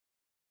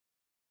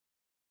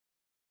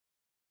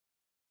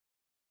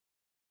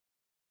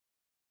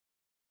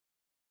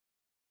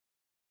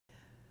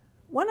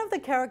One of the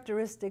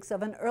characteristics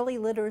of an early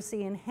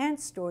literacy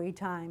enhanced story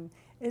time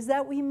is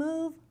that we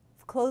move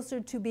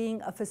closer to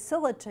being a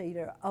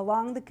facilitator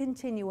along the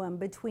continuum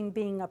between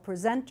being a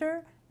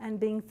presenter and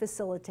being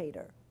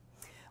facilitator.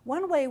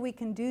 One way we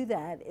can do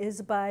that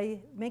is by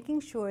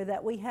making sure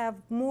that we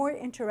have more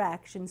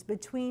interactions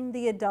between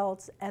the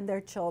adults and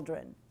their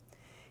children.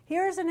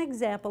 Here's an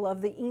example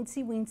of the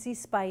Eensy Weensy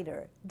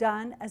spider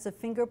done as a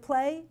finger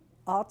play,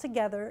 all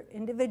together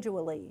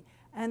individually,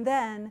 and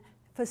then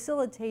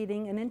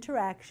facilitating an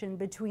interaction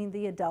between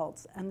the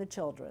adults and the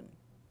children.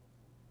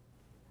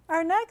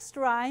 Our next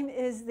rhyme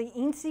is the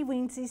Eensy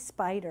Weensy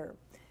spider.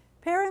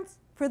 Parents,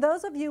 for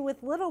those of you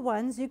with little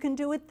ones, you can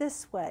do it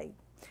this way.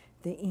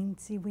 The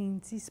Eensy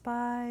Weensy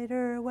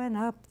spider went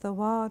up the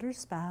water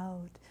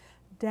spout.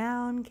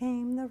 Down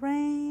came the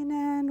rain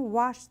and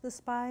washed the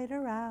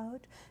spider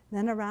out.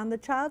 Then around the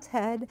child's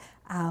head,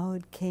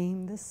 out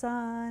came the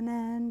sun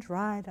and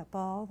dried up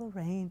all the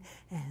rain.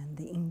 And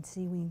the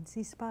Eensy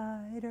Weensy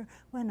spider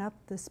went up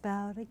the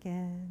spout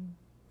again.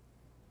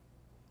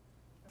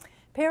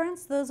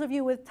 Parents, those of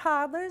you with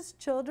toddlers,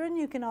 children,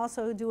 you can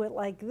also do it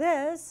like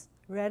this.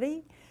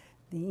 Ready?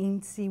 The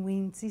Eensy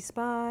Weensy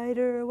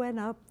spider went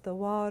up the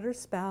water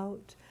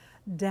spout.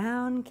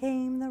 Down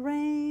came the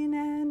rain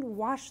and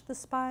washed the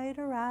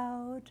spider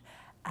out.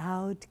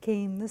 Out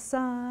came the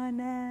sun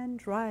and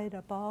dried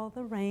up all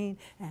the rain.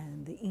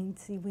 And the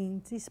Eensy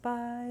Weensy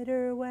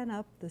spider went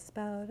up the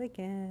spout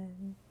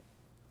again.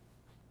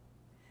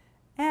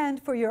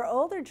 And for your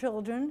older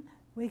children,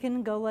 we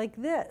can go like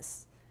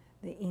this.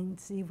 The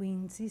Eensy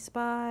Weensy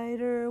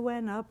spider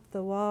went up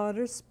the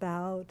water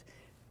spout.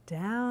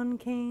 Down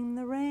came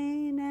the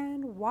rain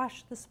and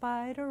washed the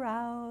spider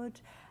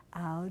out.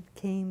 Out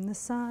came the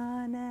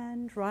sun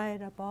and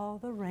dried up all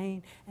the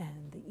rain.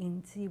 And the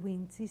Eensy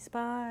Weensy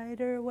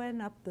spider went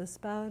up the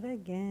spout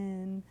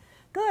again.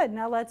 Good,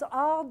 now let's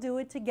all do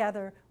it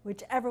together,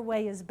 whichever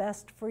way is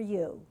best for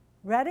you.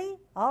 Ready?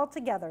 All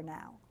together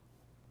now.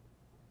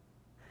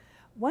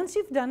 Once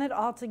you've done it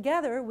all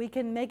together, we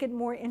can make it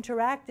more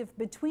interactive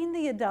between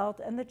the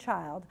adult and the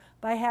child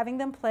by having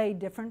them play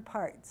different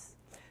parts.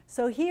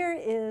 So here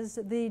is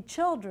the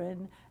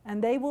children,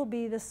 and they will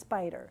be the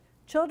spider.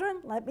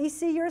 Children, let me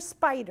see your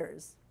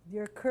spiders.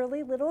 Your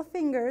curly little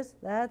fingers,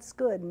 that's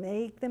good.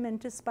 Make them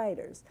into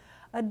spiders.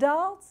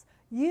 Adults,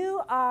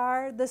 you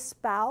are the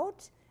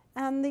spout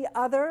and the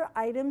other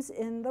items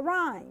in the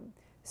rhyme.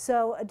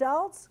 So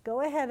adults,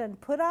 go ahead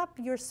and put up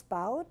your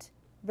spout.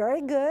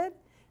 Very good.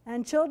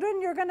 And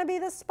children, you're going to be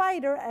the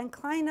spider and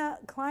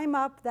climb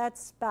up that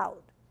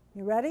spout.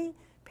 You ready?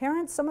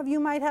 Parents, some of you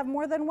might have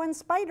more than one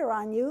spider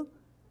on you.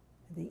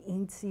 The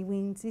Eensy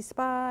Weensy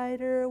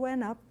spider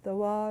went up the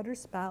water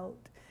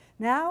spout.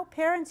 Now,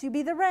 parents, you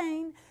be the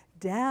rain.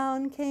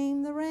 Down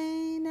came the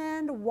rain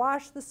and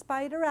washed the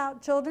spider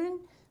out. Children,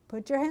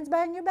 put your hands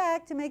behind your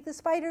back to make the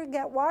spider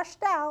get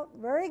washed out.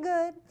 Very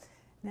good.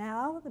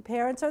 Now, the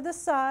parents are the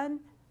sun.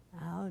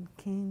 Out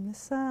came the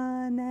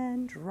sun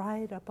and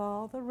dried up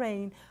all the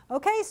rain.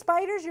 Okay,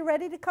 spiders, you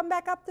ready to come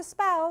back up the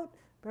spout?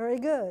 Very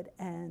good.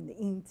 And the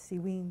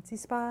Eensy Weensy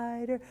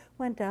spider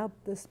went up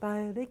the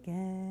spout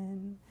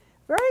again.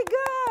 Very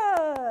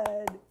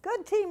good.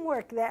 Good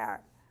teamwork there.